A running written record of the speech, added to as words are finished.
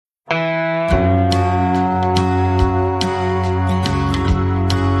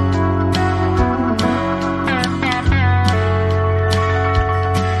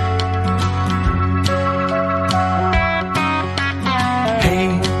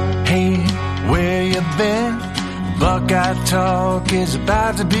talk is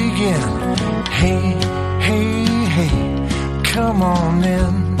about to begin. Hey, hey, hey, come on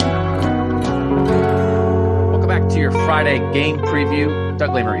in. Welcome back to your Friday game preview. Doug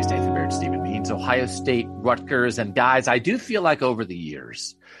Lesmerises, Nathan Baird, Stephen Means, Ohio State, Rutgers. And guys, I do feel like over the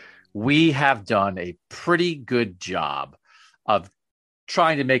years, we have done a pretty good job of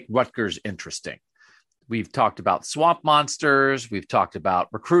trying to make Rutgers interesting. We've talked about swamp monsters. We've talked about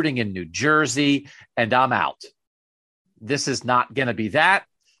recruiting in New Jersey, and I'm out. This is not going to be that.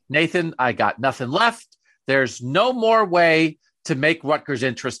 Nathan, I got nothing left. There's no more way to make Rutgers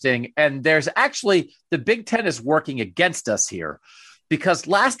interesting. And there's actually, the Big Ten is working against us here because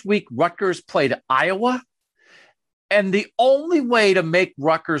last week Rutgers played Iowa. And the only way to make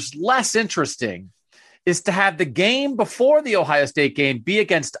Rutgers less interesting is to have the game before the Ohio State game be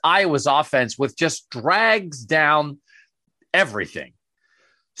against Iowa's offense, which just drags down everything.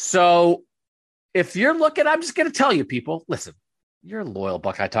 So if you're looking, I'm just going to tell you, people, listen, you're loyal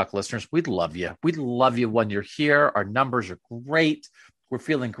Buckeye Talk listeners. We'd love you. We'd love you when you're here. Our numbers are great. We're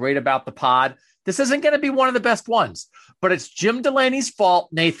feeling great about the pod. This isn't going to be one of the best ones, but it's Jim Delaney's fault,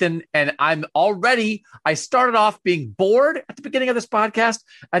 Nathan. And I started off being bored at the beginning of this podcast,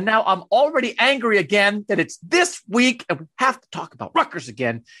 and now I'm already angry again that it's this week and we have to talk about Rutgers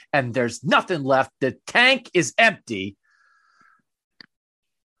again, and there's nothing left. The tank is empty.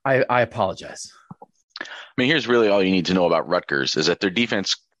 I apologize. I mean, here's really all you need to know about Rutgers is that their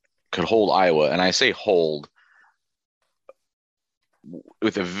defense could hold Iowa. And I say hold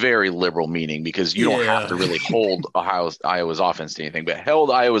with a very liberal meaning because you don't have to really hold Iowa's offense to anything, but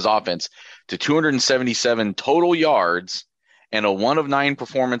held Iowa's offense to 277 total yards and a 1 of 9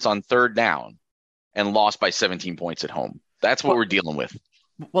 performance on third down and lost by 17 points at home. That's what we're dealing with.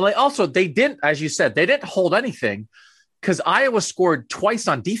 Well, they didn't, as you said, they didn't hold anything because Iowa scored twice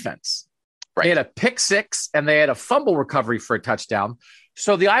on defense. Right. They had a pick six and they had a fumble recovery for a touchdown.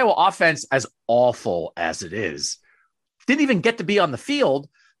 So the Iowa offense, as awful as it is, didn't even get to be on the field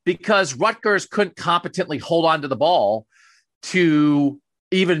because Rutgers couldn't competently hold on to the ball to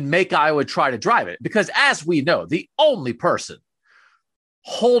even make Iowa try to drive it. Because as we know, the only person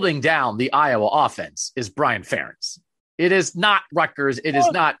holding down the Iowa offense is Brian Ferentz. It is not Rutgers. It is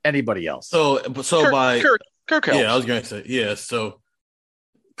not anybody else. So Kirk helps. Yeah, I was going to say, yeah. So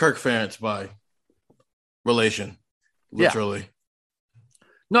Kirk Ferentz by relation, literally. Yeah.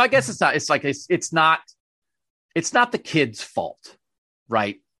 No, I guess it's not. It's like it's not the kid's fault,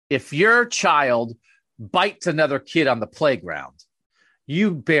 right? If your child bites another kid on the playground,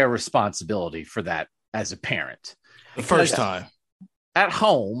 you bear responsibility for that as a parent. The first time. At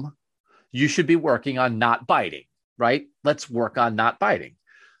home, you should be working on not biting, right? Let's work on not biting.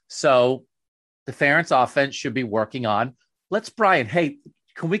 So the Ferentz offense should be working on, Brian, hey,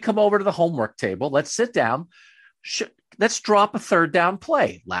 can we come over to the homework table? Let's sit down. Let's drop a third down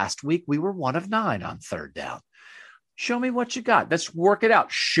play. Last week, we were 1 of 9 on third down. Show me what you got. Let's work it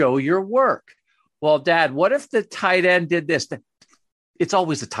out. Show your work. Well, Dad, what if the tight end did this? It's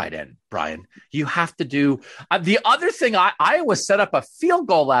always a tight end, Brian. You have to do the other thing. Iowa set up a field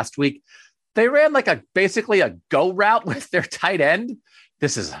goal last week. They ran like basically a go route with their tight end.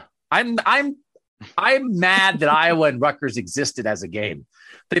 I'm mad that Iowa and Rutgers existed as a game.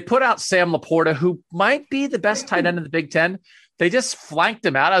 They put out Sam Laporta, who might be the best tight end in the Big Ten. They just flanked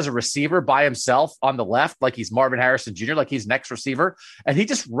him out as a receiver by himself on the left, like he's Marvin Harrison Jr., like he's next receiver. And he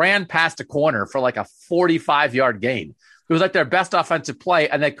just ran past a corner for like a 45-yard gain. It was like their best offensive play,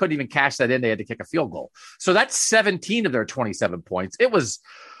 and they couldn't even cash that in. They had to kick a field goal. So that's 17 of their 27 points. It was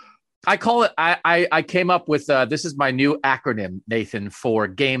 – I call it – I came up with this is my new acronym, Nathan, for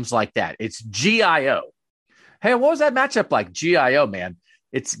games like that. It's GIO. Hey, what was that matchup like? GIO, man.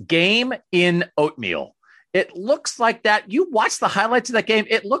 It's game in oatmeal. It looks like that. You watch the highlights of that game.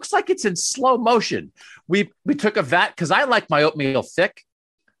 It looks like it's in slow motion. We took a vat because I like my oatmeal thick.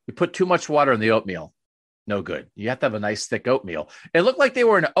 We put too much water in the oatmeal. No good. You have to have a nice thick oatmeal. It looked like they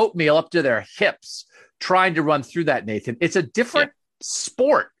were in oatmeal up to their hips trying to run through that, Nathan. It's a different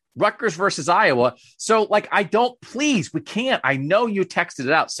sport. Rutgers versus Iowa. So, we can't. I know you texted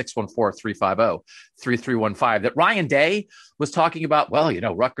it out, 614-350-3315, that Ryan Day was talking about,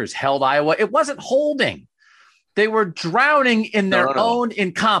 Rutgers held Iowa. It wasn't holding. They were drowning in their own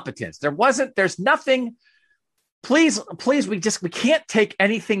incompetence. There's nothing. Please, we can't take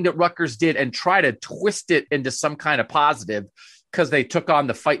anything that Rutgers did and try to twist it into some kind of positive because they took on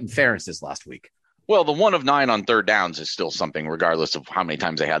the Fighting Ferences last week. Well, the 1 of 9 on third downs is still something, regardless of how many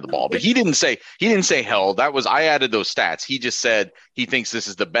times they had the ball. But he didn't say held. I added those stats. He just said he thinks this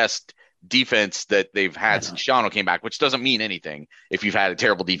is the best defense that they've had since Shiano came back, which doesn't mean anything if you've had a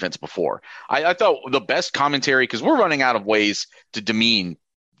terrible defense before. I thought the best commentary, because we're running out of ways to demean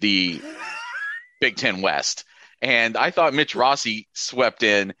the Big Ten West. And I thought Mitch Rossi swept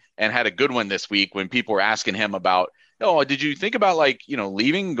in and had a good one this week when people were asking him about, oh, did you think about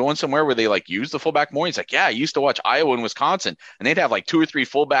leaving, going somewhere where they use the fullback more? He's like, yeah, I used to watch Iowa and Wisconsin, and they'd have 2 or 3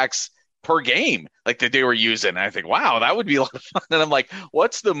 fullbacks per game that they were using. And I think, wow, that would be a lot of fun. And I'm like,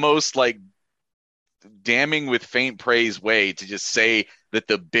 what's the most damning with faint praise way to just say that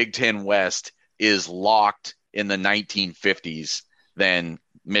the Big Ten West is locked in the 1950s than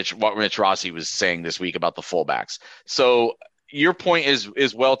what Mitch Rossi was saying this week about the fullbacks. So your point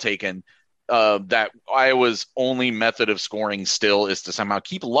is well taken. That Iowa's only method of scoring still is to somehow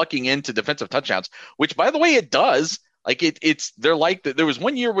keep lucking into defensive touchdowns, which, by the way, it does. They're there was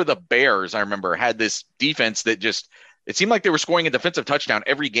one year where the Bears, I remember, had this defense that it seemed like they were scoring a defensive touchdown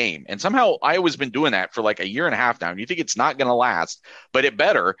every game. And somehow Iowa's been doing that for a year and a half now. And you think it's not going to last, but it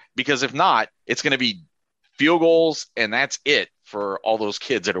better, because if not, it's going to be field goals. And that's it for all those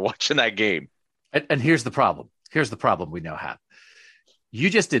kids that are watching that game. And here's the problem. Here's the problem we now have. You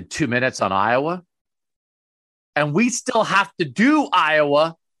just did 2 minutes on Iowa, and we still have to do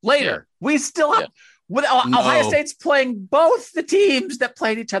Iowa later. Yeah. We still have Ohio State's playing both the teams that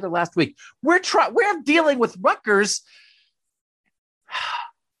played each other last week. We're dealing with Rutgers.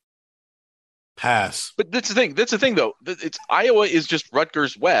 Pass. But that's the thing. That's the thing, though. It's Iowa is just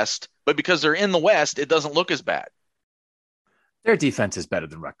Rutgers West, but because they're in the West, it doesn't look as bad. Their defense is better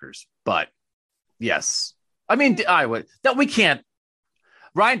than Rutgers, but yes, I mean Iowa. That we can't.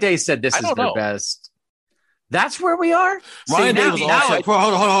 Ryan Day said this is their best. That's where we are. Ryan Day was also.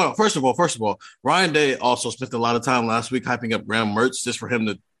 Hold on. First of all, Ryan Day also spent a lot of time last week hyping up Graham Mertz just for him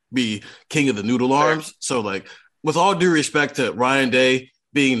to be king of the noodle arms. So, with all due respect to Ryan Day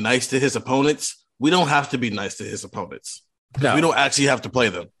being nice to his opponents, we don't have to be nice to his opponents. No. We don't actually have to play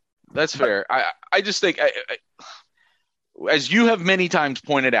them. That's fair. I just think, as you have many times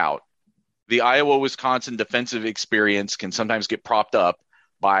pointed out, the Iowa-Wisconsin defensive experience can sometimes get propped up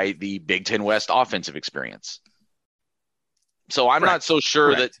by the Big Ten West offensive experience. So I'm not so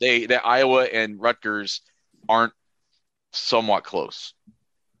sure that Iowa and Rutgers aren't somewhat close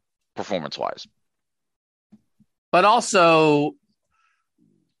performance-wise. But also,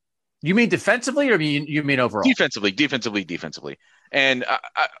 you mean defensively, or you mean overall? Defensively. And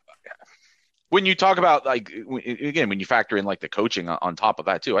when you talk about, again, when you factor in the coaching on top of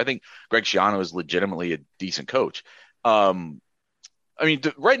that too, I think Greg Schiano is legitimately a decent coach. Right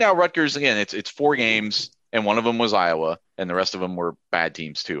now, Rutgers, again, it's 4 games, and one of them was Iowa, and the rest of them were bad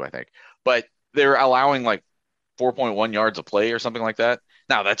teams too, I think. But they're allowing 4.1 yards a play or something like that.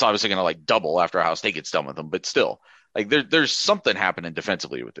 Now, that's obviously going to double after Ohio State gets done with them, but still, there's something happening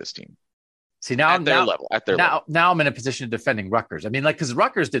defensively with this team. See, now I'm in a position of defending Rutgers. Because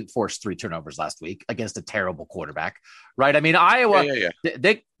Rutgers didn't force 3 turnovers last week against a terrible quarterback, right? Iowa,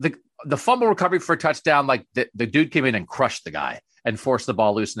 the fumble recovery for a touchdown, the dude came in and crushed the guy and forced the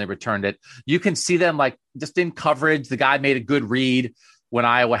ball loose, and they returned it. You can see them just in coverage. The guy made a good read when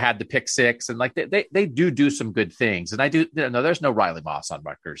Iowa had the pick 6, and they do some good things. And there's no Riley Moss on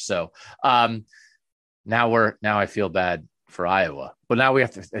Rutgers, so now I feel bad for Iowa, but now we have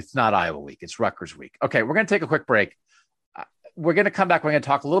to. It's not Iowa week; it's Rutgers week. Okay, we're going to take a quick break. We're going to come back. We're going to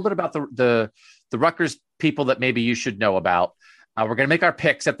talk a little bit about the Rutgers people that maybe you should know about. We're going to make our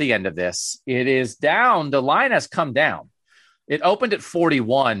picks at the end of this. It is down. The line has come down. It opened at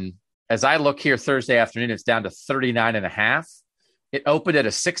 41. As I look here Thursday afternoon, it's down to 39.5. It opened at a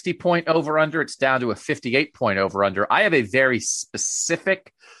 60-point over-under. It's down to a 58-point over-under. I have a very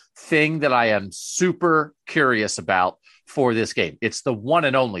specific thing that I am super curious about for this game. It's the one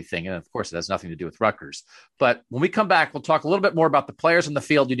and only thing. And of course, it has nothing to do with Rutgers. But when we come back, we'll talk a little bit more about the players in the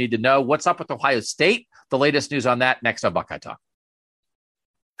field you need to know. What's up with Ohio State? The latest news on that next on Buckeye Talk.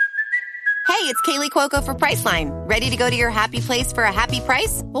 Hey, it's Kaylee Cuoco for Priceline. Ready to go to your happy place for a happy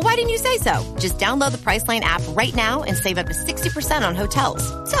price? Well, why didn't you say so? Just download the Priceline app right now and save up to 60% on hotels.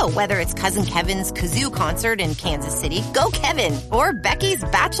 So whether it's Cousin Kevin's Kazoo Concert in Kansas City, go Kevin, or Becky's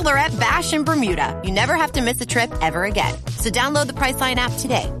Bachelorette Bash in Bermuda, you never have to miss a trip ever again. So download the Priceline app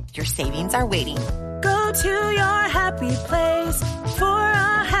today. Your savings are waiting. Go to your happy place for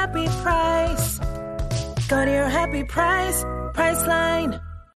a happy price. Go to your happy price, Priceline.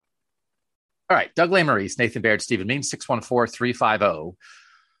 All right, Doug Lesmerises, Nathan Baird, Stephen Means,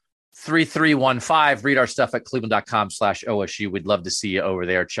 614-350-3315. Read our stuff at cleveland.com/OSU. We'd love to see you over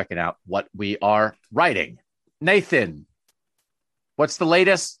there checking out what we are writing. Nathan, what's the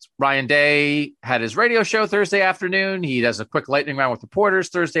latest? Ryan Day had his radio show Thursday afternoon. He does a quick lightning round with reporters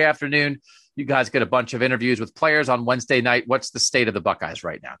Thursday afternoon. You guys get a bunch of interviews with players on Wednesday night. What's the state of the Buckeyes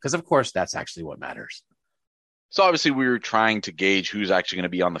right now? Because, of course, that's actually what matters. So, obviously, we were trying to gauge who's actually going to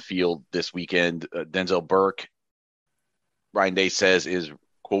be on the field this weekend. Denzel Burke, Ryan Day says, is,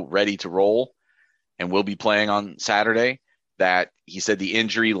 quote, ready to roll and will be playing on Saturday. That he said the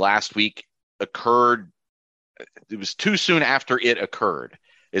injury last week occurred. It was too soon after it occurred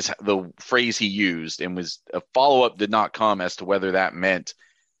is the phrase he used, and was a follow-up did not come as to whether that meant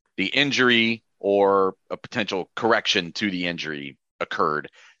the injury or a potential correction to the injury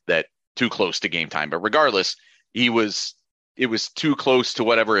occurred that too close to game time. But regardless, it was too close to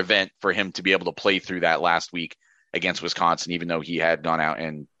whatever event for him to be able to play through that last week against Wisconsin, even though he had gone out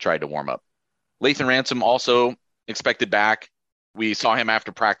and tried to warm up. Lathan Ransom also expected back. We saw him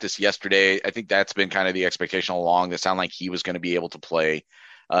after practice yesterday. I think that's been kind of the expectation all along. That sounded like he was going to be able to play.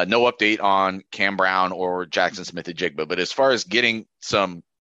 No update on Cam Brown or Jackson Smith-Njigba. But as far as getting some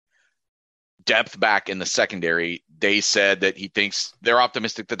depth back in the secondary, Day said that he thinks they're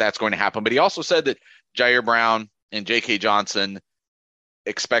optimistic that that's going to happen. But he also said that Jair Brown and J.K. Johnson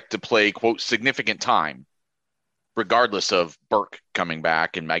expect to play, quote, significant time, regardless of Burke coming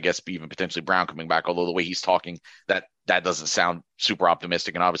back, and I guess even potentially Brown coming back, although the way he's talking, that doesn't sound super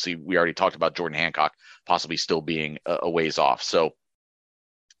optimistic. And obviously we already talked about Jordan Hancock possibly still being a ways off. So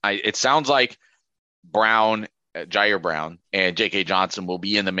it sounds like Jair Brown and J.K. Johnson will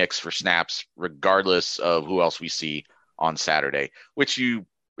be in the mix for snaps, regardless of who else we see on Saturday, which you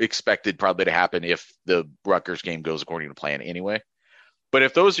expected probably to happen if the Rutgers game goes according to plan anyway. But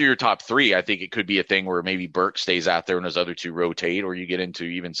if those are your top three, I think it could be a thing where maybe Burke stays out there and those other two rotate, or you get into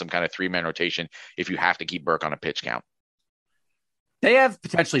even some kind of three-man rotation if you have to keep Burke on a pitch count. They have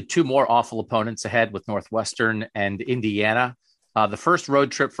potentially two more awful opponents ahead with Northwestern and Indiana. The first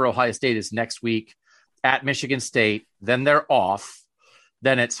road trip for Ohio State is next week at Michigan State. Then they're off.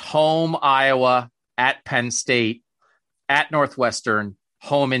 Then it's home Iowa, at Penn State, at Northwestern,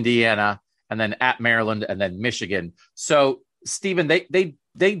 home Indiana, and then at Maryland, and then Michigan. So, Stephen,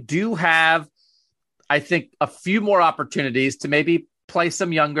 they do have, I think, a few more opportunities to maybe play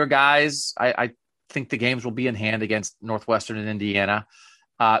some younger guys. I think the games will be in hand against Northwestern and Indiana.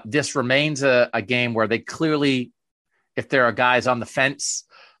 This remains a game where they clearly, if there are guys on the fence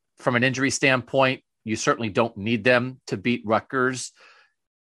from an injury standpoint, you certainly don't need them to beat Rutgers.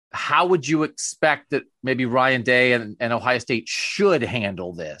 How would you expect that maybe Ryan Day and Ohio State should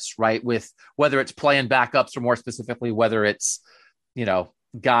handle this, right? With whether it's playing backups or more specifically, whether it's,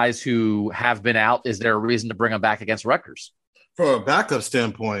 guys who have been out, is there a reason to bring them back against Rutgers? From a backup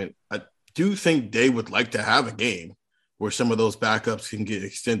standpoint, I do think Day would like to have a game where some of those backups can get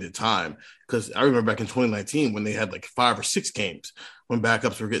extended time. Because I remember back in 2019 when they had like 5 or 6 games when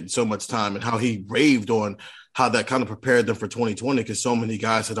backups were getting so much time, and how he raved on how that kind of prepared them for 2020 because so many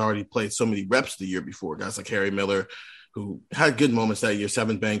guys had already played so many reps the year before. Guys like Harry Miller, who had good moments that year,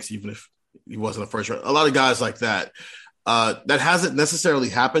 Sevyn Banks, even if he wasn't a first round. A lot of guys like that. That hasn't necessarily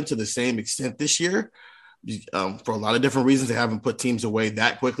happened to the same extent this year. For a lot of different reasons. They haven't put teams away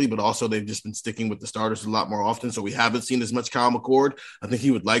that quickly, but also they've just been sticking with the starters a lot more often. So we haven't seen as much Kyle McCord. I think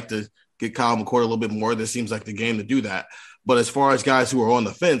he would like to get Kyle McCord a little bit more. This seems like the game to do that. But as far as guys who are on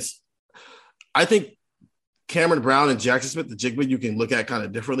the fence, I think Cameron Brown and Jackson Smith-Njigba you can look at kind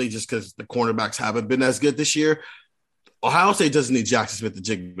of differently just because the cornerbacks haven't been as good this year. Ohio State doesn't need Jackson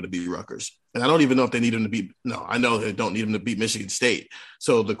Smith-Njigba to beat Rutgers. And I don't even know if they need him to beat – no, I know they don't need him to beat Michigan State.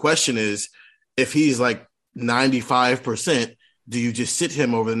 So the question is, if he's like 95%, do you just sit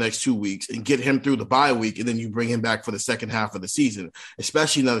him over the next 2 weeks and get him through the bye week, and then you bring him back for the second half of the season,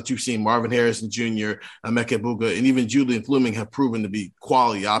 especially now that you've seen Marvin Harrison Jr., Emeka Egbuka, and even Julian Fleming have proven to be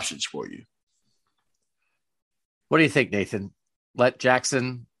quality options for you. What do you think, Nathan? Let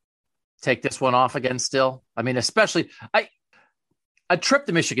Jackson take this one off again still? I mean, especially a trip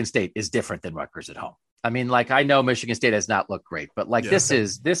to Michigan State is different than Rutgers at home. I mean, like, I know Michigan State has not looked great, but like this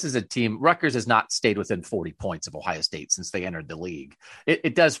is a team. Rutgers has not stayed within 40 points of Ohio State since they entered the league.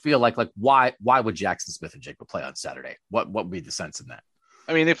 It does feel like why would Jackson Smith-Njigba play on Saturday? What would be the sense in that?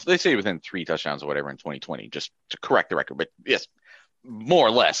 I mean, if they say within 3 touchdowns or whatever in 2020, just to correct the record, but yes, more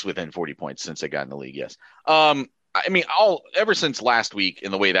or less within 40 points since they got in the league. Yes. I mean, ever since last week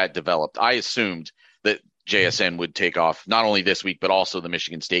and the way that developed, I assumed that JSN would take off not only this week, but also the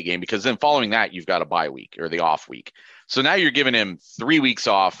Michigan State game, because then following that, you've got a bye week or the off week. So now you're giving him 3 weeks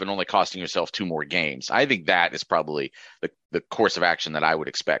off and only costing yourself 2 more games. I think that is probably the course of action that I would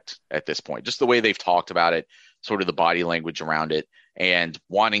expect at this point. Just the way they've talked about it, sort of the body language around it, and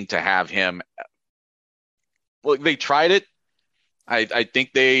wanting to have him. Well, they tried it I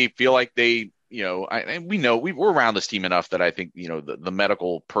think they feel like they, we're around this team enough that I think, the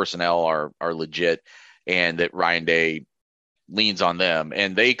medical personnel are legit, and that Ryan Day leans on them,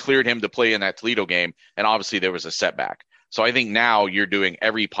 and they cleared him to play in that Toledo game. And obviously there was a setback. So I think now you're doing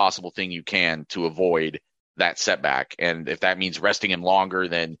every possible thing you can to avoid that setback. And if that means resting him longer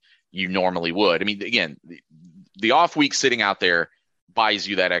than you normally would, I mean, again, the off week sitting out there buys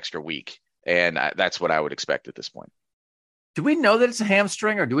you that extra week. And that's what I would expect at this point. Do we know that it's a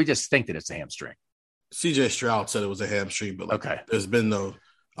hamstring, or do we just think that it's a hamstring? CJ Stroud said it was a hamstring, but okay, there's been no,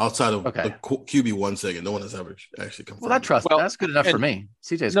 outside of the QB1 second, no one has ever actually confirmed. Well, that's good enough for me.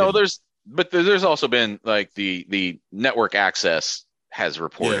 CJ's no, good. there's also been like the network access has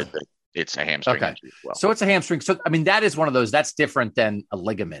reported that it's a hamstring injury as well. So it's a hamstring. So I mean, that is one of those. That's different than a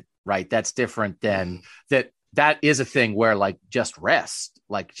ligament, right? That's different than that. That is a thing where just rest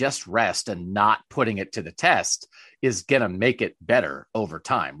and not putting it to the test is going to make it better over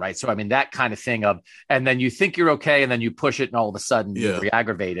time. Right. So, I mean, that kind of thing and then you think you're okay, and then you push it and all of a sudden you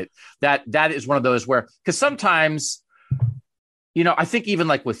re-aggravate it. That is one of those where, because sometimes, I think even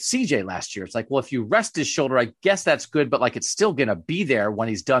with CJ last year, it's well, if you rest his shoulder, I guess that's good, but it's still going to be there when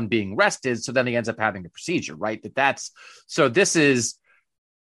he's done being rested. So then he ends up having a procedure, right? So this is,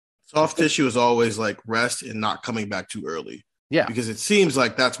 soft tissue is always rest and not coming back too early. Yeah. Because it seems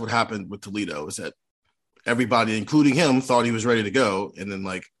like that's what happened with Toledo, is that everybody, including him, thought he was ready to go. And then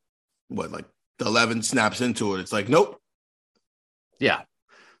the 11 snaps into it. It's nope. Yeah.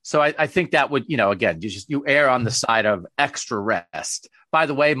 So I think that would, again, you err on the side of extra rest. By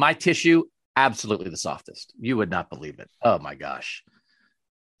the way, my tissue, absolutely the softest. You would not believe it. Oh my gosh.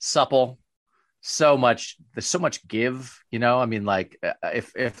 Supple. There's so much give, I mean,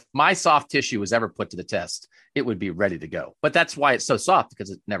 if my soft tissue was ever put to the test, it would be ready to go. But that's why it's so soft, because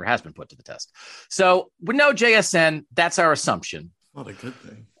it never has been put to the test. So with no JSN, that's our assumption. Not a good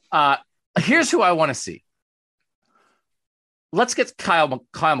thing. Here's who I want to see. Let's get Kyle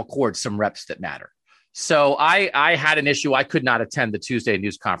McCord some reps that matter. So I had an issue. I could not attend the Tuesday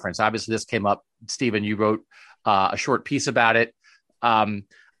news conference. Obviously, this came up. Stephen, you wrote a short piece about it.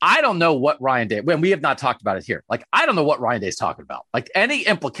 I don't know what Ryan Day, when we have not talked about it here. I don't know what Ryan Day is talking about. Any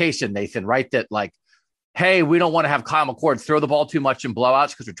implication, Nathan, right? That hey, we don't want to have Kyle McCord throw the ball too much in blowouts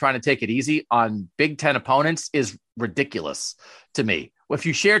because we're trying to take it easy on Big Ten opponents is ridiculous to me. If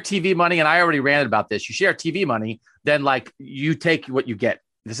you share TV money, and I already ranted about this, you share TV money, then you take what you get.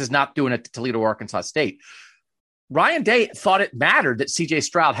 This is not doing it to Toledo or Arkansas State. Ryan Day thought it mattered that CJ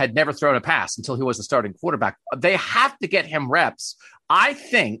Stroud had never thrown a pass until he was the starting quarterback. They have to get him reps. I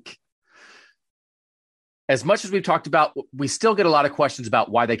think, as much as we've talked about, we still get a lot of questions about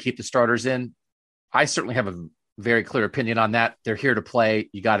why they keep the starters in. I certainly have a very clear opinion on that. They're here to play.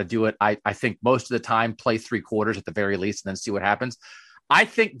 You got to do it. I think most of the time, play 3 quarters at the very least, and then see what happens. I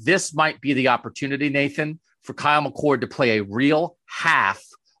think this might be the opportunity, Nathan, for Kyle McCord to play a real half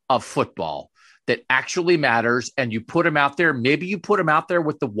of football that actually matters. And you put him out there. Maybe you put him out there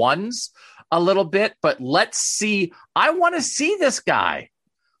with the ones a little bit, but let's see. I want to see this guy.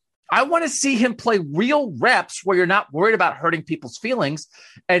 I want to see him play real reps where you're not worried about hurting people's feelings.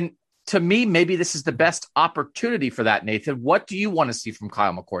 And to me, maybe this is the best opportunity for that, Nathan. What do you want to see from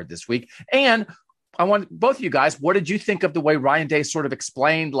Kyle McCord this week? And I want both of you guys, what did you think of the way Ryan Day sort of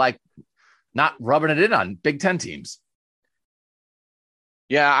explained, not rubbing it in on Big Ten teams?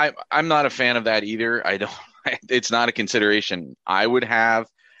 Yeah, I'm not a fan of that either. It's not a consideration I would have.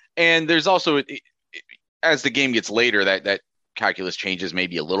 And there's also, as the game gets later, that calculus changes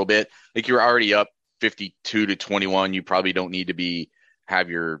maybe a little bit. You're already up 52-21. You probably don't need to have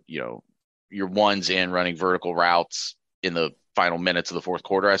your ones in running vertical routes in the final minutes of the fourth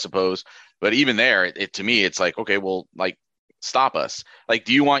quarter, I suppose. But even there, to me, it's okay, well, stop us.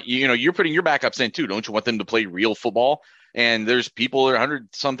 Do you want, you're putting your backups in too. Don't you want them to play real football? And there's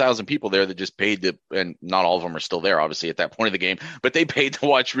 100-some thousand people there that just paid to, and not all of them are still there, obviously, at that point of the game, but they paid to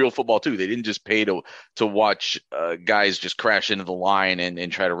watch real football too. They didn't just pay to watch guys just crash into the line and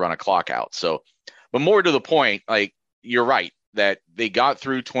try to run a clock out. So, but more to the point, you're right that they got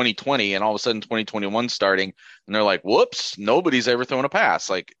through 2020 and all of a sudden 2021 starting, and they're whoops, nobody's ever thrown a pass.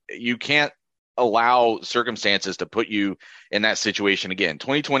 You can't allow circumstances to put you in that situation again.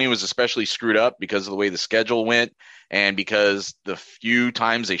 2020 was especially screwed up because of the way the schedule went, and because the few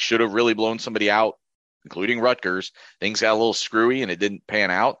times they should have really blown somebody out, including Rutgers, things got a little screwy and it didn't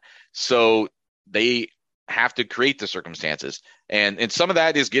pan out. So they have to create the circumstances. And some of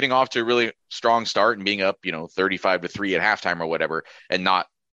that is getting off to a really strong start and being up, 35-3 at halftime or whatever, and not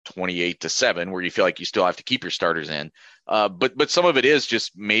 28-7, where you feel like you still have to keep your starters in. But some of it is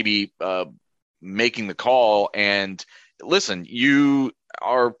just maybe making the call and listen, you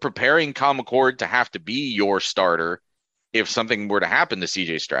are preparing Kyle McCord to have to be your starter if something were to happen to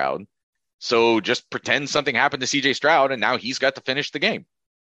CJ Stroud. So just pretend something happened to CJ Stroud, and now he's got to finish the game.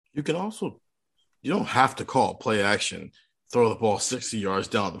 You don't have to call play action, throw the ball 60 yards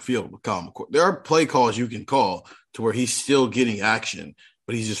down the field with Kyle McCord. There are play calls you can call to where he's still getting action,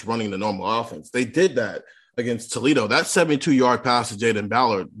 but he's just running the normal offense. They did that against Toledo. That 72-yard pass to Jaden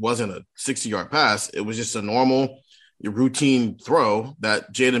Ballard wasn't a 60-yard pass. It was just a normal routine throw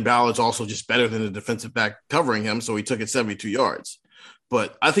that Jaden Ballard's also just better than the defensive back covering him, so he took it 72 yards.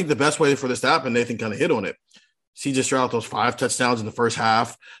 But I think the best way for this to happen, Nathan kind of hit on it. CJ Stroud, those 5 touchdowns in the first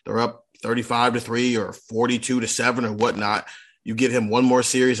half, they're up 35-3 or 42-7 or whatnot. You get him one more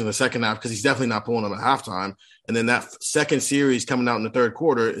series in the second half because he's definitely not pulling them at halftime. And then that second series coming out in the third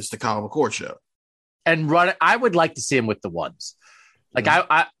quarter is the Kyle McCord show. And run. I would like to see him with the ones. Like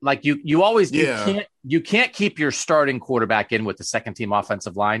I like you always you can't keep your starting quarterback in with the second team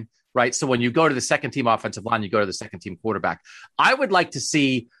offensive line, right? So when you go to the second team offensive line, you go to the second team quarterback. I would like to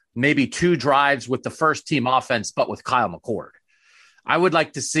see maybe 2 drives with the first team offense, but with Kyle McCord. I would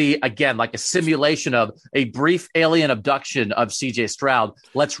like to see, again, like a simulation of a brief alien abduction of CJ Stroud.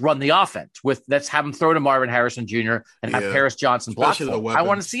 Let's run the offense let's have him throw to Marvin Harrison Jr. and have Paris Johnson block. I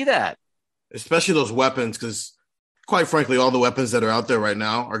want to see that. Especially those weapons, because quite frankly, all the weapons that are out there right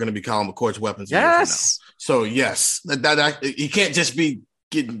now are going to be Kyle McCord's weapons. Yes. So yes, that he can't just be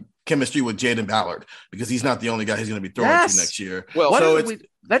getting chemistry with Jaden Ballard because he's not the only guy he's going to be throwing to next year. Well, so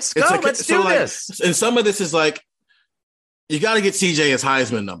let's go. Let's do this. And some of this is like, you got to get CJ his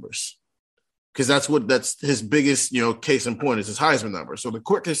Heisman numbers because that's his biggest, case in point is his Heisman numbers. So the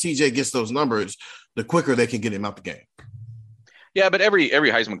quicker CJ gets those numbers, the quicker they can get him out the game. Yeah, but every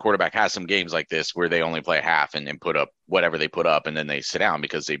Heisman quarterback has some games like this where they only play half and put up whatever they put up, and then they sit down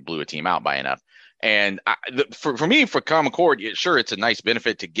because they blew a team out by enough. And for me, for Kyle McCord, sure, it's a nice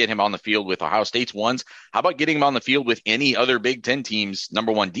benefit to get him on the field with Ohio State's ones. How about getting him on the field with any other Big Ten team's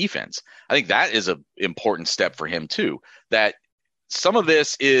number 1 defense? I think that is an important step for him too. That some of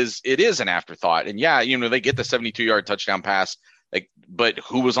this is an afterthought. And yeah, they get the 72-yard touchdown pass, but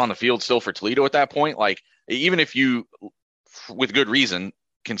who was on the field still for Toledo at that point? Like, even if you, with good reason,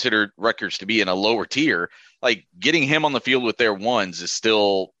 considered Rutgers to be in a lower tier, like getting him on the field with their ones is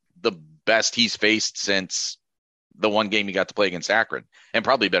still the best he's faced since the one game he got to play against Akron, and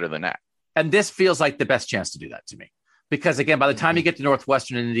probably better than that. And this feels like the best chance to do that to me. Because again, by the time you get to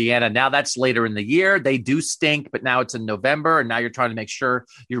Northwestern and Indiana, now that's later in the year. They do stink, but now it's in November, and now you're trying to make sure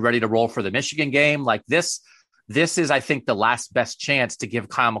you're ready to roll for the Michigan game. Like this is, I think, the last best chance to give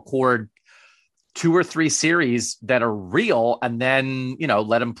Kyle McCord 2 or 3 series that are real, and then,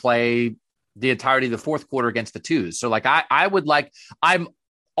 let him play the entirety of the fourth quarter against the twos. So like, I'm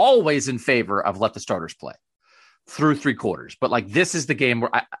always in favor of let the starters play through 3 quarters, but like, this is the game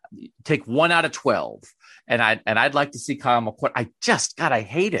where I take 1 out of 12. And I'd like to see Kyle McCord. I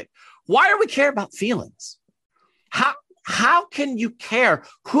hate it. Why do we care about feelings? How can you care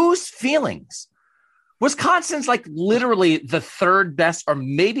whose feelings? Wisconsin's like literally the 3rd best or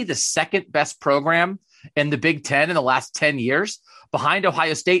maybe the 2nd best program in the Big Ten in the last 10 years behind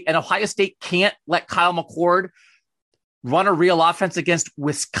Ohio State. And Ohio State can't let Kyle McCord run a real offense against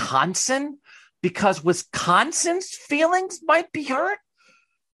Wisconsin because Wisconsin's feelings might be hurt.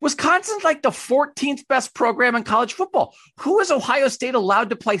 Wisconsin's like the 14th best program in college football. Who is Ohio State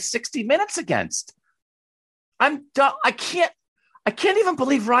allowed to play 60 minutes against? I'm done. I can't even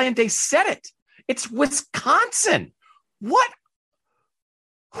believe Ryan Day said it. It's Wisconsin. What?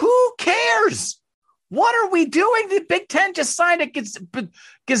 Who cares? What are we doing? The Big Ten just signed a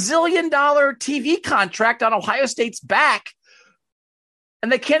gazillion-dollar TV contract on Ohio State's back,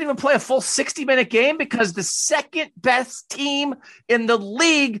 and they can't even play a full 60-minute game because the 2nd best team in the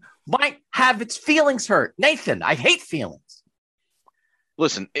league might have its feelings hurt. Nathan, I hate feelings.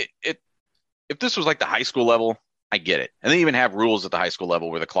 Listen, if this was like the high school level, I get it. And they even have rules at the high school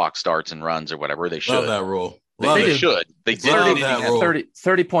level where the clock starts and runs or whatever. They should. Love that rule. They should. They did it in Indiana.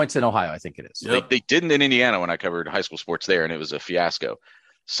 30 points in Ohio, I think it is. Yep. They didn't in Indiana when I covered high school sports there, and it was a fiasco.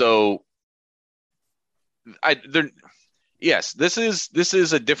 So, yes, this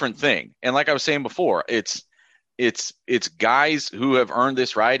is a different thing. And like I was saying before, it's guys who have earned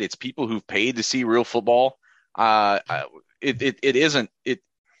this right. It's people who've paid to see real football. It isn't.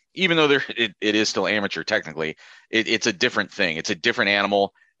 Even though it is still amateur technically, it's a different thing. It's a different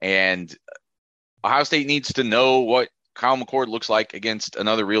animal, and Ohio State needs to know what Kyle McCord looks like against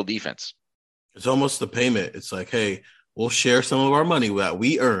another real defense. It's almost the payment. It's like, hey, we'll share some of our money that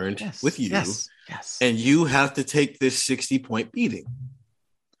we earned with you, and you have to take this 60-point beating.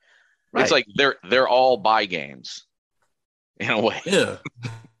 Right. It's like they're all buy games. in a way. Yeah.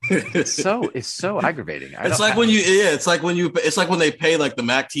 It's so aggravating. It's like when they pay like the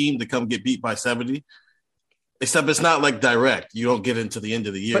MAC team to come get beat by 70. Except it's not like direct. You don't get into the end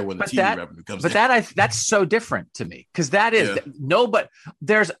of the year when the TV revenue comes in. But that's so different to me because that is but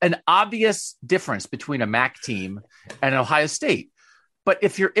there's an obvious difference between a MAC team and Ohio State. But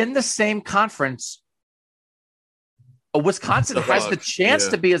if you're in the same conference, Wisconsin has the chance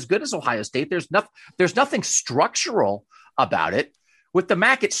to be as good as Ohio State. There's nothing structural about it. With the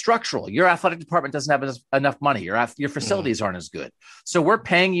MAC, it's structural. Your athletic department doesn't have enough money. Your facilities aren't as good. So we're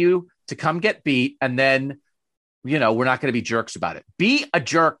paying you to come get beat, and then we're not going to be jerks about it. Be a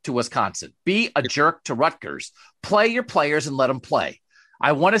jerk to Wisconsin. Be a jerk to Rutgers. Play your players and let them play.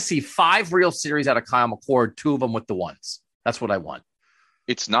 I want to see 5 real series out of Kyle McCord, 2 of them with the ones. That's what I want.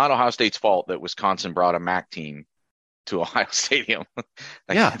 It's not Ohio State's fault that Wisconsin brought a MAC team to Ohio Stadium.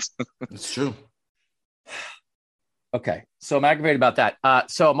 Yeah, it's true. Okay, so I'm aggravated about that.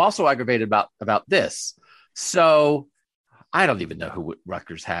 So I'm also aggravated about this. So I don't even know who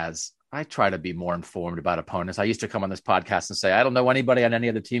Rutgers has. I try to be more informed about opponents. I used to come on this podcast and say, I don't know anybody on any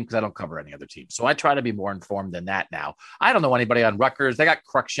other team because I don't cover any other team. So I try to be more informed than that now. I don't know anybody on Rutgers. They got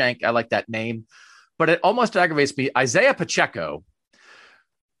Cruikshank. I like that name. But it almost aggravates me. Isaiah Pacheco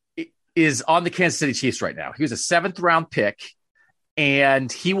is on the Kansas City Chiefs right now. He was a 7th-round pick.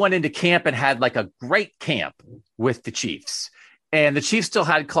 And he went into camp and had like a great camp with the Chiefs. And the Chiefs still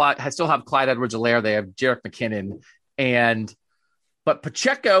have Clyde Edwards-Helaire. They have Jerick McKinnon. But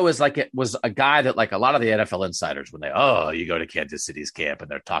Pacheco was a guy that like a lot of the NFL insiders, when you go to Kansas City's camp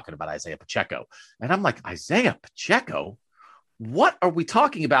and they're talking about Isaiah Pacheco. And I'm like, Isaiah Pacheco? What are we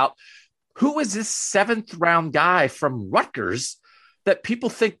talking about? Who is this 7th-round guy from Rutgers that people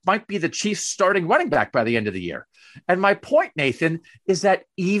think might be the Chiefs' starting running back by the end of the year? And my point, Nathan, is that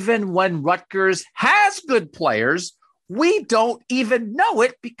even when Rutgers has good players, we don't even know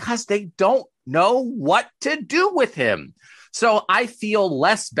it because they don't know what to do with him. So I feel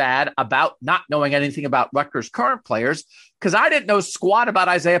less bad about not knowing anything about Rutgers' current players because I didn't know squat about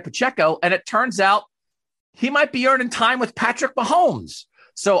Isaiah Pacheco, and it turns out he might be earning time with Patrick Mahomes.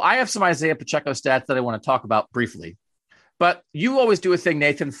 So I have some Isaiah Pacheco stats that I want to talk about briefly. But you always do a thing,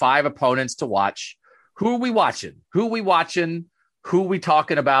 Nathan, 5 opponents to watch. Who are we watching? Who we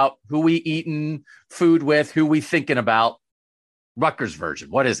talking about? Who we eating food with? Who we thinking about? Rutgers version.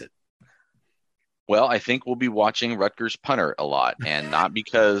 What is it? Well, I think we'll be watching Rutgers punter a lot, and not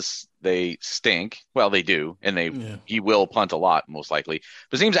because they stink. Well, they do, and he will punt a lot, most likely.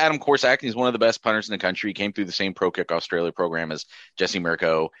 But his name's Adam Corsack, and he's one of the best punters in the country. He came through the same Pro Kick Australia program as Jesse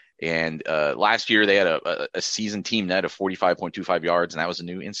Mirko. And last year they had a season team net of 45.25 yards, and that was a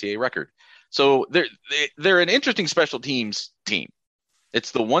new NCAA record. So they're an interesting special teams team.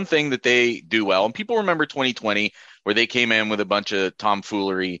 It's the one thing that they do well. And people remember 2020 where they came in with a bunch of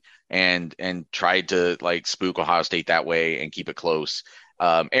tomfoolery and tried to like spook Ohio State that way and keep it close.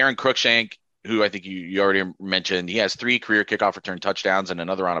 Aaron Cruikshank, who I think you already mentioned, he has 3 career kickoff return touchdowns and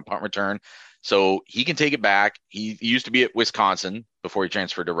another on a punt return. So he can take it back. He used to be at Wisconsin before he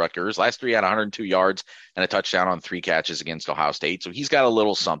transferred to Rutgers. Last 3 had 102 yards and a touchdown on 3 catches against Ohio State. So he's got a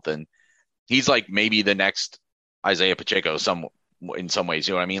little something. He's like maybe the next Isaiah Pacheco in some ways,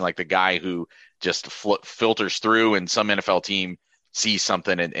 you know what I mean? Like the guy who just filters through and some NFL team sees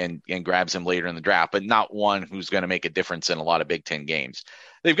something and grabs him later in the draft, but not one who's going to make a difference in a lot of Big Ten games.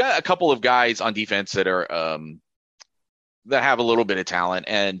 They've got a couple of guys on defense that are that have a little bit of talent.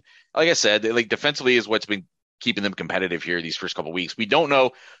 And like I said, like defensively is what's been keeping them competitive here these first couple of weeks. We don't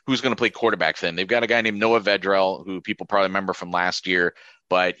know who's going to play quarterback for them. They've got a guy named Noah Vedral, who people probably remember from last year,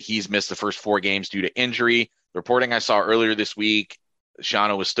 but he's missed the first 4 games due to injury. The reporting I saw earlier this week,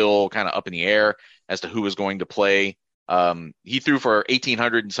 Shawano was still kind of up in the air as to who was going to play. He threw for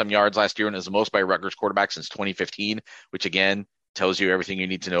 1,800 and some yards last year and is the most by a Rutgers quarterback since 2015, which again tells you everything you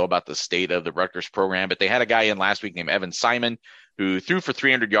need to know about the state of the Rutgers program. But they had a guy in last week named Evan Simon who threw for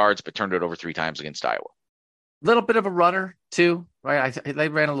 300 yards but turned it over 3 times against Iowa. Little bit of a runner too, right? They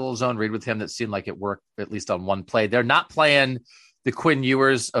ran a little zone read with him that seemed like it worked at least on one play. They're not playing the Quinn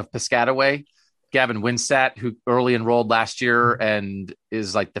Ewers of Piscataway, Gavin Winsat, who early enrolled last year and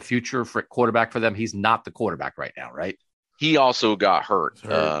is like the future for quarterback for them. He's not the quarterback right now, right? He also got hurt.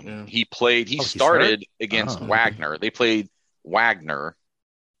 He started against Wagner. They played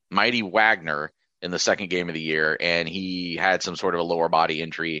Mighty Wagner in the second game of the year, and he had some sort of a lower body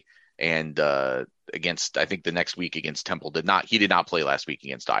injury. And against, I think the next week against Temple he did not play last week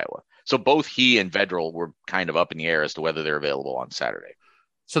against Iowa. So both he and Vedral were kind of up in the air as to whether they're available on Saturday.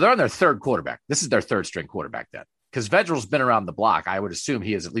 So they're on their 3rd quarterback. This is their 3rd string quarterback then. because Vedral's been around the block. I would assume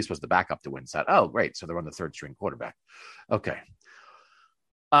he is at least was the backup to Wimsatt. Oh, great. So they're on the third string quarterback. Okay.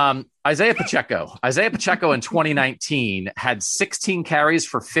 Isaiah Pacheco in 2019 had 16 carries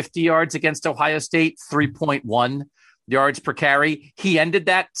for 50 yards against Ohio State, 3.1 yards per carry. He ended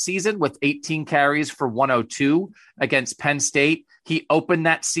that season with 18 carries for 102 against Penn State. He opened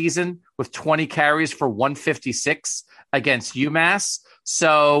that season with 20 carries for 156 against UMass.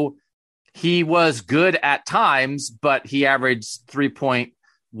 So he was good at times, but he averaged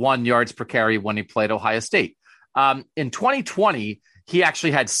 3.1 yards per carry when he played Ohio State. In 2020, he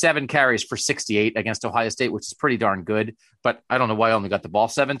actually had 7 carries for 68 against Ohio State, which is pretty darn good. But I don't know why I only got the ball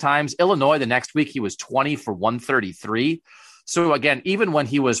 7 times. Illinois, the next week, he was 20 for 133. So again, even when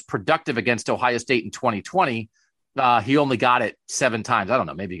he was productive against Ohio State in 2020, he only got it 7 times. I don't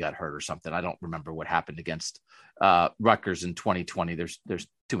know. Maybe he got hurt or something. I don't remember what happened against Rutgers in 2020. There's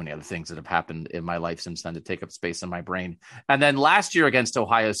too many other things that have happened in my life since then to take up space in my brain. And then last year against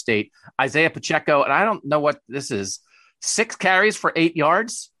Ohio State, Isaiah Pacheco, and I don't know what this is, 6 carries for 8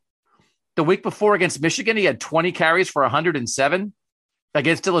 yards. The week before against Michigan, he had 20 carries for 107.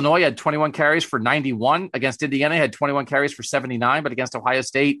 Against Illinois, he had 21 carries for 91. Against Indiana, he had 21 carries for 79. But against Ohio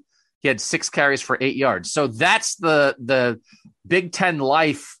State, he had 6 carries for 8 yards. So that's the Big Ten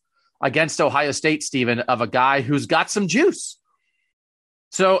life against Ohio State, Stephen, of a guy who's got some juice.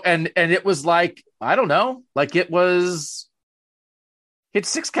 So, and it was like, I don't know, like he had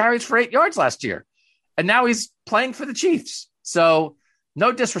 6 carries for 8 yards last year. And now he's playing for the Chiefs. So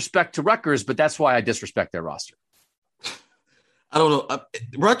no disrespect to Rutgers, but that's why I disrespect their roster. I don't know.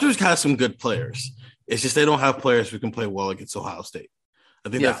 Rutgers has some good players. It's just they don't have players who can play well against Ohio State. I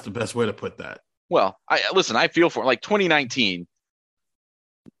think that's the best way to put that. Well, I feel for like 2019.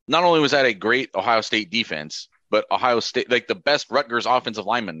 Not only was that a great Ohio State defense, but Ohio State, like the best Rutgers offensive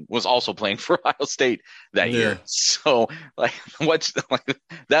lineman, was also playing for Ohio State that year. So like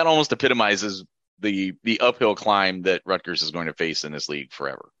that almost epitomizes the uphill climb that Rutgers is going to face in this league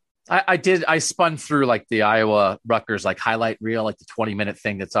forever. I spun through like the Iowa Rutgers like highlight reel, like the 20-minute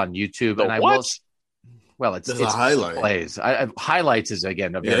thing that's on YouTube. It's a highlight. Plays. Highlights is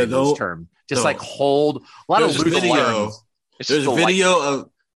again a very loose term. Just like hold a lot of loose video.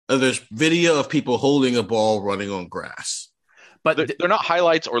 There's video of people holding a ball running on grass. But they're not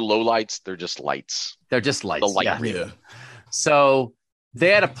highlights or lowlights. They're just lights. They're just lights. The light reel. Yeah. So they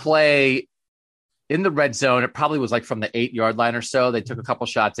had a play in the red zone. It probably was like from the 8-yard line or so. They took a couple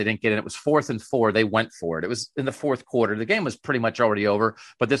shots. They didn't get it. It was 4th and 4. They went for it. It was in the 4th quarter. The game was pretty much already over,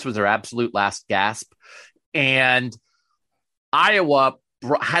 but this was their absolute last gasp. And Iowa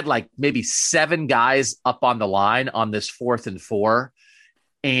had like maybe 7 guys up on the line on this 4th and 4.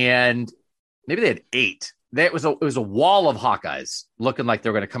 And maybe they had 8. It was a wall of Hawkeyes looking like they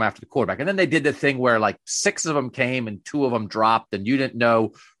were going to come after the quarterback. And then they did the thing where like 6 of them came and 2 of them dropped, and you didn't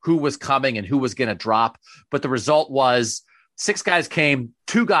know who was coming and who was going to drop. But the result was 6 guys came,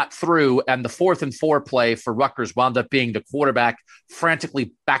 2 got through, and the 4th and 4 play for Rutgers wound up being the quarterback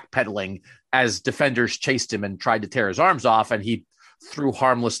frantically backpedaling as defenders chased him and tried to tear his arms off, and he threw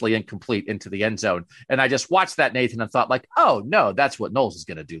harmlessly incomplete into the end zone. And I just watched that, Nathan, and thought like, oh no, that's what Knowles is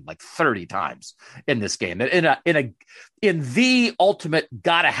going to do like 30 times in this game. In the ultimate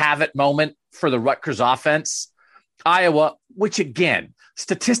gotta have it moment for the Rutgers offense, Iowa, which again,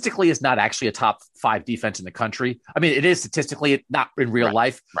 statistically is not actually a top 5 defense in the country. I mean, it is statistically, not in real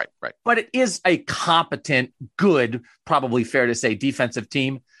life, right. But it is a competent, good, probably fair to say, defensive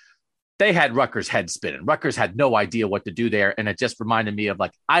team. They had Rutgers head spinning. Rutgers had no idea what to do there. And it just reminded me of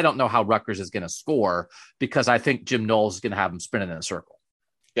like, I don't know how Rutgers is going to score, because I think Jim Knowles is going to have them spinning in a circle.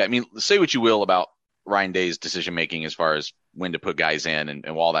 Yeah. I mean, say what you will about Ryan Day's decision-making as far as when to put guys in and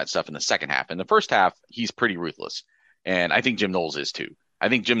all that stuff in the second half. In the first half, he's pretty ruthless. And I think Jim Knowles is too. I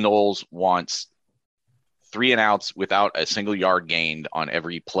think Jim Knowles wants 3 and outs without a single yard gained on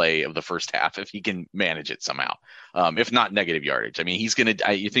every play of the first half, if he can manage it somehow, if not negative yardage. I mean, you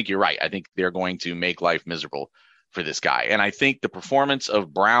think you're right. I think they're going to make life miserable for this guy. And I think the performance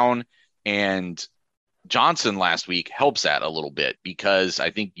of Brown and Johnson last week helps that a little bit, because I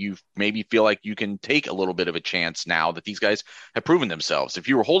think you maybe feel like you can take a little bit of a chance now that these guys have proven themselves. If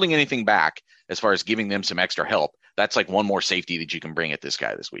you were holding anything back as far as giving them some extra help, that's like one more safety that you can bring at this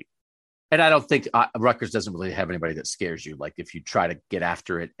guy this week. And I don't think Rutgers doesn't really have anybody that scares you. Like if you try to get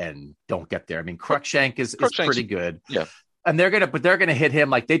after it and don't get there. I mean, Cruikshank is pretty good. Yeah. And they're going to hit him.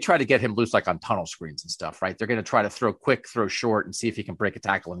 Like they try to get him loose, like on tunnel screens and stuff, right? They're going to try to throw quick, throw short, and see if he can break a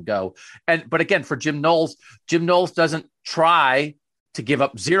tackle and go. But again, for Jim Knowles doesn't try to give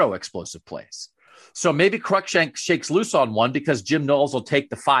up 0 explosive plays. So maybe Cruikshank shakes loose on one because Jim Knowles will take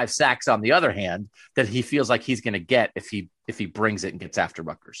the 5 sacks on the other hand that he feels like he's going to get if he brings it and gets after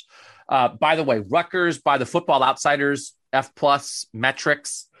Rutgers. By the way, Rutgers, by the Football Outsiders F+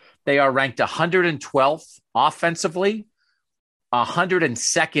 metrics, they are ranked 112th offensively,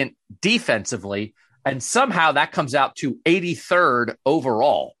 102nd defensively, and somehow that comes out to 83rd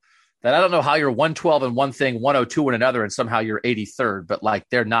overall. That I don't know how you're 112 in one thing, 102 in another, and somehow you're 83rd, but like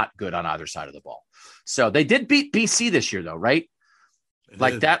they're not good on either side of the ball. So they did beat BC this year, though, right?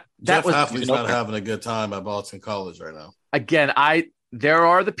 Like that. Jeff was Hafley's not having a good time at Boston College right now. Again, there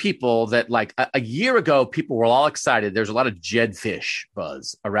are the people that like a year ago, people were all excited. There's a lot of Jed Fish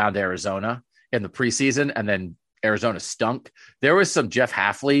buzz around Arizona in the preseason, and then Arizona stunk. There was some Jeff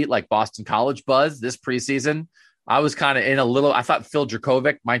Hafley, like Boston College buzz this preseason. I was kind of I thought Phil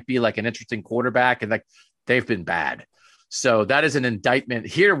Dracovic might be like an interesting quarterback, and like they've been bad. So that is an indictment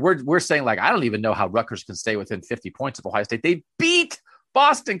here. We're saying like, I don't even know how Rutgers can stay within 50 points of Ohio State. They beat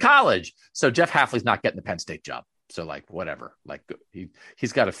Boston College. So Jeff Hafley's not getting the Penn State job. So like, whatever, like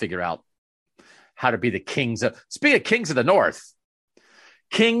he's got to figure out how to be the kings of, speaking of kings of the North,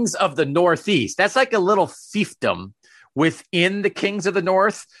 kings of the Northeast. That's like a little fiefdom within the kings of the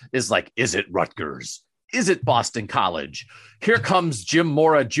North is like, is it Rutgers? Is it Boston College? Here comes Jim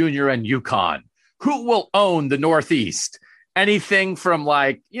Mora Jr. and UConn. Who will own the Northeast? Anything from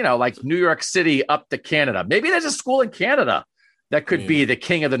like New York City up to Canada. Maybe there's a school in Canada that could be the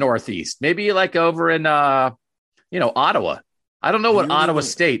king of the Northeast. Maybe like over in, Ottawa. I don't know what Ottawa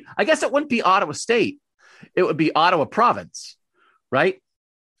State. I guess it wouldn't be Ottawa State. It would be Ottawa Province, right?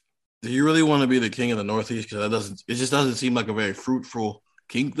 Do you really want to be the king of the Northeast? Because it just doesn't seem like a very fruitful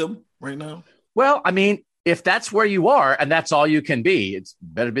kingdom right now. Well, I mean, if that's where you are and that's all you can be, it's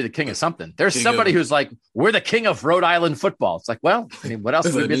better be the king of something. There's somebody who's like, we're the king of Rhode Island football. It's like, well, I mean, what else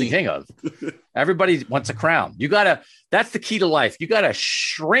would we be the king of? Everybody wants a crown. That's the key to life. You got to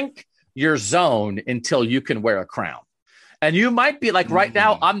shrink your zone until you can wear a crown. And you might be like, right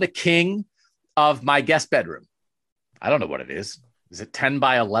now, I'm the king of my guest bedroom. I don't know what it is. Is it 10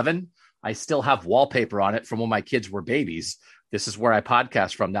 by 11? I still have wallpaper on it from when my kids were babies. This is where I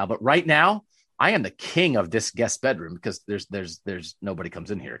podcast from now. But right now, I am the king of this guest bedroom because there's nobody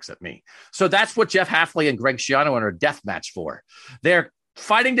comes in here except me. So that's what Jeff Hafley and Greg Schiano are a death match for. They're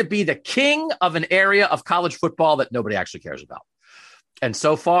fighting to be the king of an area of college football that nobody actually cares about. And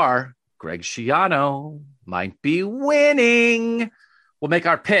so far, Greg Schiano might be winning. We'll make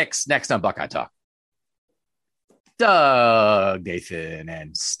our picks next on Buckeye Talk. Doug, Nathan,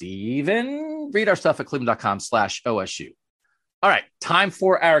 and Steven. Read our stuff at cleveland.com/OSU. All right, time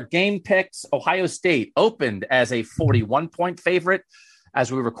for our game picks. Ohio State opened as a 41-point favorite.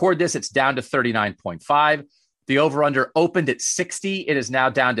 As we record this, it's down to 39.5. The over-under opened at 60. It is now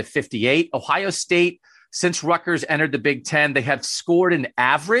down to 58. Ohio State, since Rutgers entered the Big Ten, they have scored an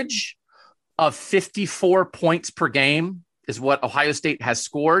average of 54 points per game is what Ohio State has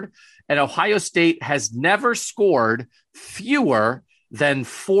scored. And Ohio State has never scored fewer than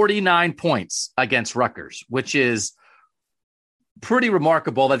 49 points against Rutgers, which is pretty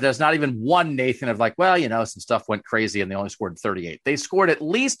remarkable that there's not even one Nathan of like, well, some stuff went crazy and they only scored 38. They scored at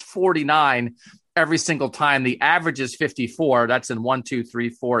least 49 every single time. The average is 54. That's in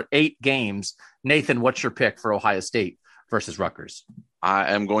 8 games. Nathan, what's your pick for Ohio State versus Rutgers?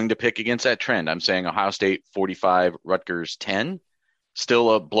 I am going to pick against that trend. I'm saying Ohio State 45, Rutgers 10.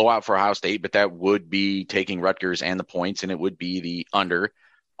 Still a blowout for Ohio State, but that would be taking Rutgers and the points, and it would be the under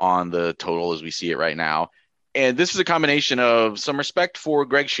on the total as we see it right now. And this is a combination of some respect for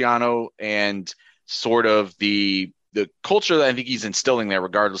Greg Schiano and sort of the culture that I think he's instilling there,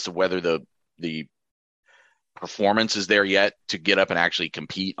 regardless of whether the performance is there yet to get up and actually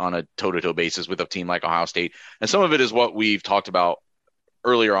compete on a toe-to-toe basis with a team like Ohio State. And some of it is what we've talked about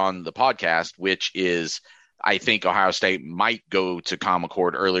earlier on the podcast, which is I think Ohio State might go to calm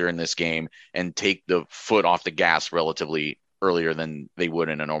accord earlier in this game and take the foot off the gas relatively earlier than they would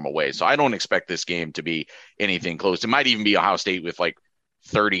in a normal way. So I don't expect this game to be anything close. It might even be Ohio State with like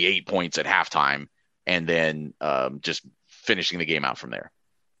 38 points at halftime and then just finishing the game out from there.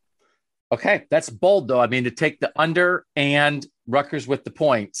 Okay, that's bold, though. I mean, to take the under and Rutgers with the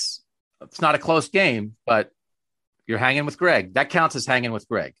points, it's not a close game, but you're hanging with Greg. That counts as hanging with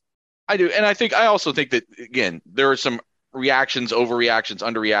Greg. I do. And I also think that, again, there are some reactions, overreactions,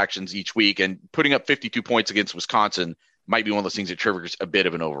 underreactions each week, and putting up 52 points against Wisconsin might be one of those things that triggers a bit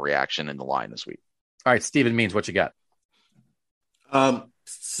of an overreaction in the line this week. All right, Steven Means, what you got?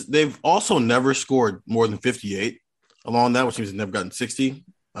 They've also never scored more than 58 along that, which means they've never gotten 60.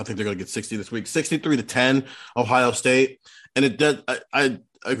 I think they're going to get 60 this week. 63-10, Ohio State. And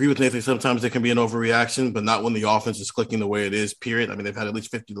I agree with Nathan. Sometimes there can be an overreaction, but not when the offense is clicking the way it is, period. I mean, they've had at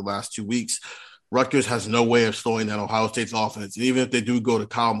least 50 the last 2 weeks. Rutgers has no way of slowing down Ohio State's offense. And even if they do go to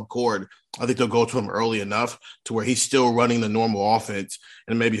Kyle McCord, I think they'll go to him early enough to where he's still running the normal offense,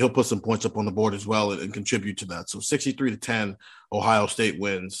 and maybe he'll put some points up on the board as well and contribute to that. So 63-10, Ohio State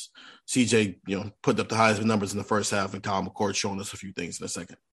wins. CJ, put up the highest numbers in the first half, and Kyle McCord showing us a few things in the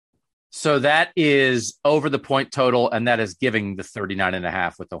second. So that is over the point total, and that is giving the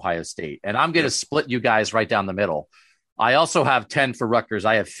 39.5 with Ohio State. And I'm going to split you guys right down the middle. I also have 10 for Rutgers.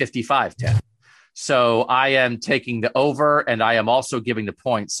 I have 55-10. So I am taking the over, and I am also giving the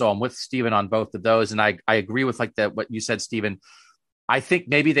points. So I'm with Steven on both of those. And I agree with what you said, Steven. I think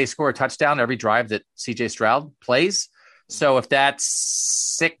maybe they score a touchdown every drive that CJ Stroud plays. So if that's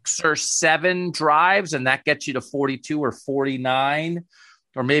 6 or 7 drives and that gets you to 42 or 49,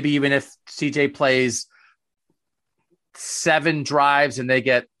 or maybe even if CJ plays 7 drives and they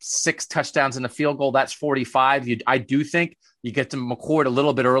get 6 touchdowns and a field goal, that's 45. I do think you get to McCord a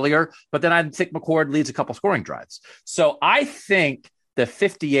little bit earlier, but then I think McCord leads a couple scoring drives. So I think the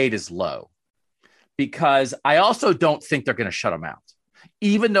 58 is low because I also don't think they're going to shut him out.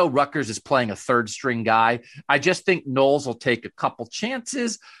 Even though Rutgers is playing a third string guy, I just think Knowles will take a couple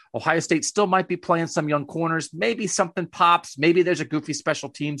chances. Ohio State still might be playing some young corners. Maybe something pops. Maybe there's a goofy special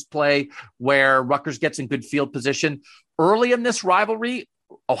teams play where Rutgers gets in good field position. Early in this rivalry,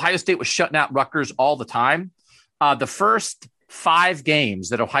 Ohio State was shutting out Rutgers all the time. The first 5 games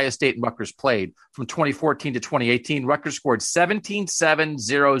that Ohio State and Rutgers played from 2014 to 2018, Rutgers scored 17, 7,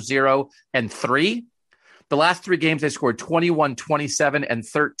 0, 0, and 3. The last 3 games, they scored 21, 27, and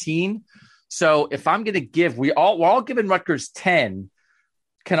 13. So if I'm going to give, we're all giving Rutgers 10.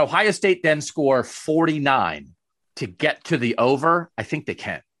 Can Ohio State then score 49 to get to the over? I think they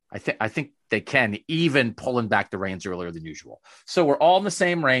can. I think they can, even pulling back the reins earlier than usual. So we're all in the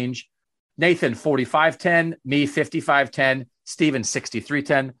same range. Nathan, 45-10, me, 55-10, Steven,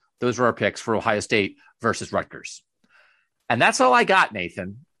 63-10. Those are our picks for Ohio State versus Rutgers. And that's all I got,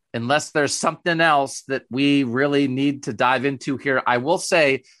 Nathan. Unless there's something else that we really need to dive into here. I will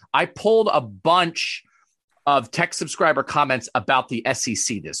say I pulled a bunch of tech subscriber comments about the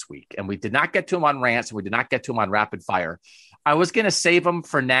SEC this week, and we did not get to them on rants, and we did not get to them on rapid fire. I was going to save them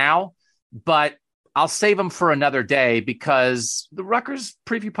for now, but I'll save them for another day because the Rutgers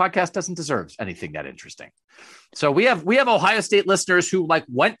preview podcast doesn't deserve anything that interesting. So we have Ohio State listeners who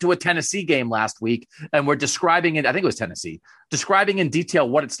went to a Tennessee game last week and were describing it. I think it was Tennessee, describing in detail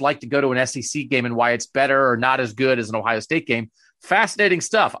what it's like to go to an SEC game and why it's better or not as good as an Ohio State game. Fascinating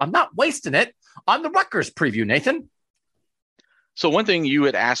stuff. I'm not wasting it on the Rutgers preview, Nathan. So one thing you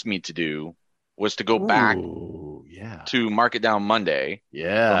had asked me to do was to go back to Mark It Down Monday, from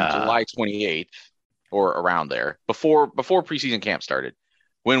July 28th or around there, before preseason camp started,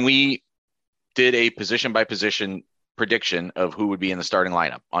 when we did a position by position prediction of who would be in the starting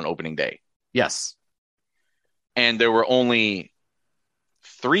lineup on opening day. Yes. And there were only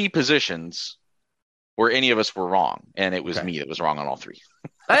 3 positions where any of us were wrong. And it was me that was wrong on all 3.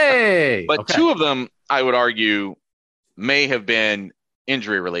 Hey, but 2 of them, I would argue, may have been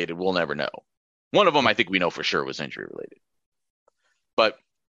injury related. We'll never know. One of them, I think we know for sure was injury related, but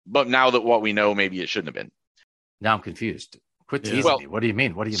now that what we know, maybe it shouldn't have been. Now I'm confused. Quit teasing me. What do you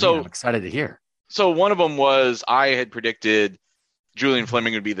mean? Mean? I'm excited to hear. So one of them was I had predicted Julian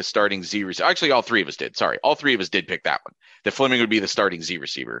Fleming would be the starting Z receiver. Actually, all 3 of us did. Sorry. All 3 of us did pick that one. That Fleming would be the starting Z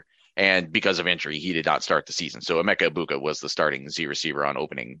receiver. And because of injury, he did not start the season. So Emeka Egbuka was the starting Z receiver on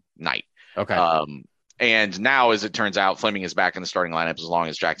opening night. Okay. And now, as it turns out, Fleming is back in the starting lineup as long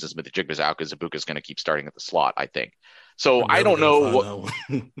as Jackson Smith-Njigba's out, because Egbuka is going to keep starting at the slot, I think. So I don't know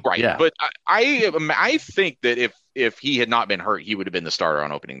right. Yeah. But I think that if he had not been hurt, he would have been the starter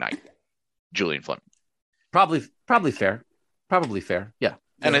on opening night. Julian Fleming. Probably fair. Probably fair. Yeah.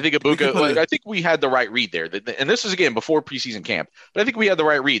 And I think Egbuka, I think we had the right read there. And this is, again, before preseason camp. But I think we had the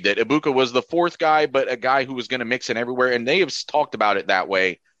right read that Egbuka was the 4th guy, but a guy who was going to mix in everywhere. And they have talked about it that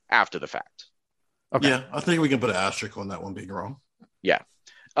way after the fact. Okay. Yeah, I think we can put an asterisk on that one being wrong. Yeah.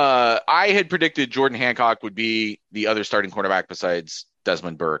 I had predicted Jordan Hancock would be the other starting quarterback besides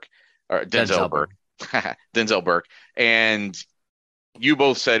Denzel Burke. Denzel Burke. And you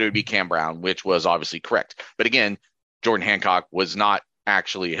both said it would be Cam Brown, which was obviously correct. But again, Jordan Hancock was not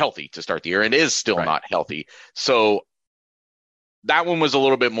actually healthy to start the year and is still not healthy. So that one was a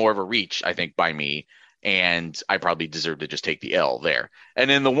little bit more of a reach, I think, by me. And I probably deserved to just take the L there. And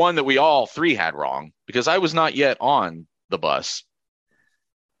then the one that we all 3 had wrong, because I was not yet on the bus,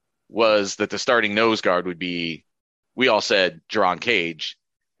 was that the starting nose guard would be, we all said Jerron Cage,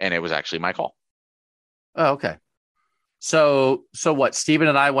 and it was actually Mike Hall. Oh, okay. So what? Steven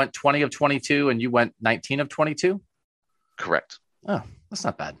and I went 20 of 22 and you went 19 of 22? Correct. Oh, that's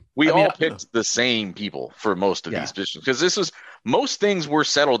not bad. We all picked the same people for most of these positions because most things were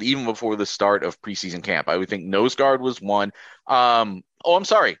settled even before the start of preseason camp. I would think nose guard was one. I'm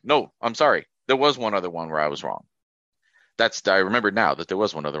sorry. No, I'm sorry. There was one other one where I was wrong. I remembered now that there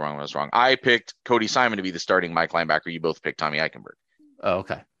was one other one where I was wrong. I picked Cody Simon to be the starting Mike linebacker. You both picked Tommy Eichenberg. Oh,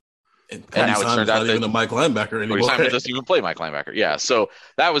 okay. And now it turned out that even a Mike linebacker anymore. Cody Simon doesn't even play Mike linebacker. Yeah, so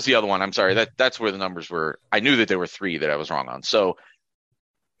that was the other one. I'm sorry. That's where the numbers were. I knew that there were 3 that I was wrong on. So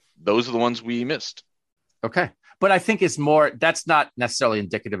those are the ones we missed. Okay. But I think that's not necessarily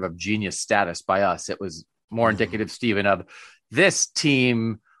indicative of genius status by us. It was more indicative, Stephen, of this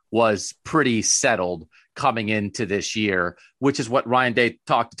team was pretty settled coming into this year, which is what Ryan Day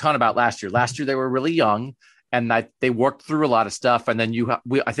talked a ton about last year. Last year, they were really young and they worked through a lot of stuff. And then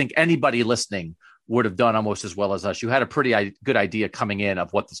I think anybody listening would have done almost as well as us. You had a pretty good idea coming in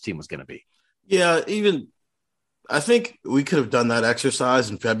of what this team was going to be. Yeah, I think we could have done that exercise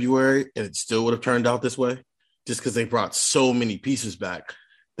in February and it still would have turned out this way just because they brought so many pieces back.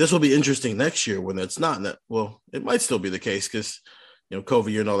 This will be interesting next year when it's not. Well, it might still be the case because,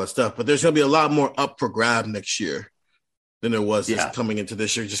 COVID year and all that stuff, but there's going to be a lot more up for grab next year than there was coming into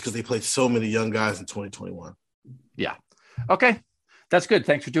this year just because they played so many young guys in 2021. Yeah. Okay. That's good.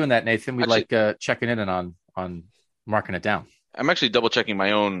 Thanks for doing that, Nathan. We like checking in and on marking it down. I'm actually double checking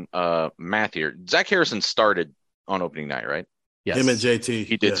my own math here. Zach Harrison started on opening night, right? Yes. Him and JT.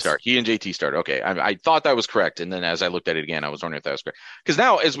 He did start. He and JT started. Okay. I thought that was correct. And then as I looked at it again, I was wondering if that was correct. Because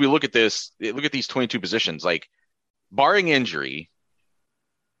now as we look at these 22 positions, like barring injury,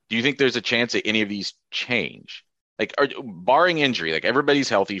 do you think there's a chance that any of these change? Like barring injury, like everybody's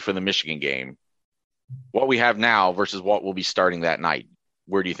healthy for the Michigan game, what we have now versus what will be starting that night,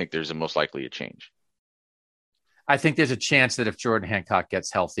 where do you think there's the most likely to change? I think there's a chance that if Jordan Hancock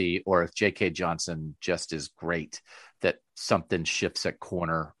gets healthy or if J.K. Johnson just is great, that something shifts at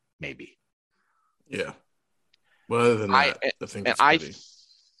corner, maybe. Yeah. Well, other than that, I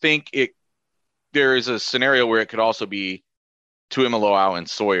think there is a scenario where it could also be Tuimoloau and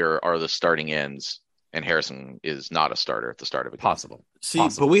Sawyer are the starting ends, and Harrison is not a starter at the start of a game. Possible.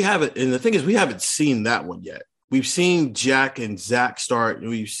 But we haven't, and the thing is, we haven't seen that one yet. We've seen Jack and Zach start, and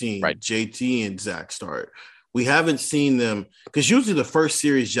we've seen JT and Zach start. We haven't seen them because usually the first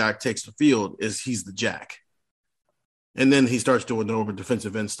series Jack takes the field is he's the Jack. And then he starts doing the over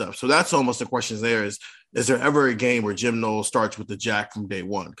defensive end stuff. So that's almost the question there is there ever a game where Jim Knowles starts with the Jack from day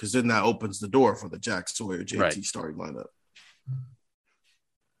one? Because then that opens the door for the Jack Sawyer JT starting lineup.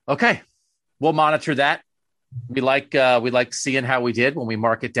 Okay. We'll monitor that. We like seeing how we did when we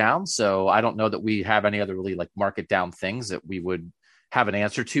mark it down. So I don't know that we have any other really mark it down things that we would have an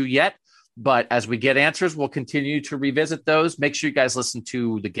answer to yet. But as we get answers, we'll continue to revisit those. Make sure you guys listen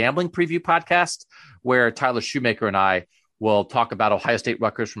to the Gambling Preview podcast, where Tyler Shoemaker and I will talk about Ohio State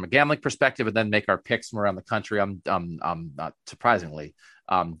Rutgers from a gambling perspective and then make our picks from around the country. I'm not surprisingly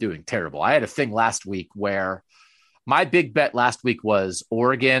doing terrible. I had a thing last week where my big bet last week was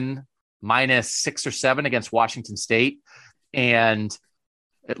Oregon -6 or 7 against Washington State. And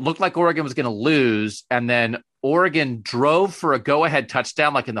it looked like Oregon was going to lose. And then Oregon drove for a go-ahead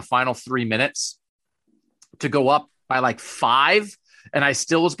touchdown, in the final 3 minutes to go up by 5. And I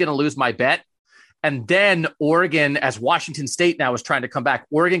still was going to lose my bet. And then Oregon, as Washington State now was trying to come back,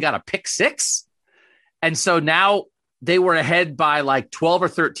 Oregon got a pick 6. And so now they were ahead by 12 or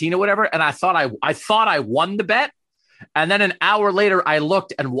 13 or whatever. And I thought I won the bet. And then an hour later, I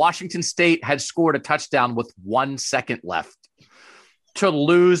looked and Washington State had scored a touchdown with 1 second left to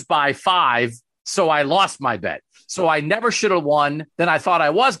lose by 5. So I lost my bet. So I never should have won. Then I thought I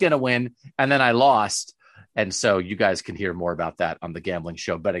was going to win, and then I lost. And so you guys can hear more about that on the Gambling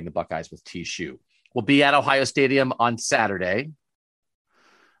Show, Betting the Buckeyes with T. Shoe. We'll be at Ohio Stadium on Saturday.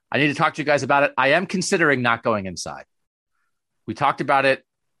 I need to talk to you guys about it. I am considering not going inside. We talked about it.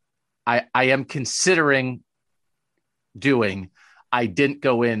 I am considering doing. I didn't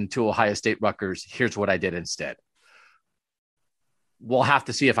go into Ohio State Rutgers. Here's what I did instead. We'll have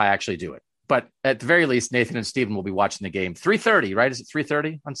to see if I actually do it. But at the very least, Nathan and Steven will be watching the game. 3:30, right? Is it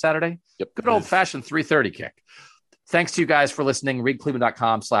 3:30 on Saturday? Yep. Good old-fashioned 3:30 kick. Thanks to you guys for listening.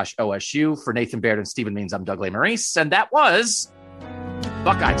 ReadCleveland.com/OSU. For Nathan Baird and Steven Means, I'm Doug Lesmerises. And that was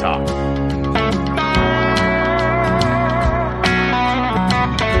Buckeye Talk.